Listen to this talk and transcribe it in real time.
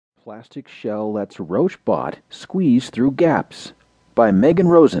Plastic shell lets Roach-bot squeeze through gaps by Meghan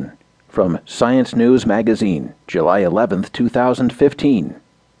Rosen from Science News Magazine, July 11, 2015.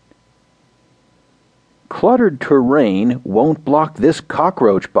 Cluttered terrain won't block this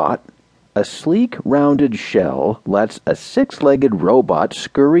cockroach bot. A sleek, rounded shell lets a six-legged robot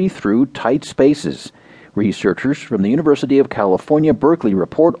scurry through tight spaces. Researchers from the University of California, Berkeley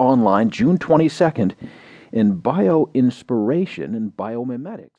report online June 22nd in Bioinspiration and Biomimetics.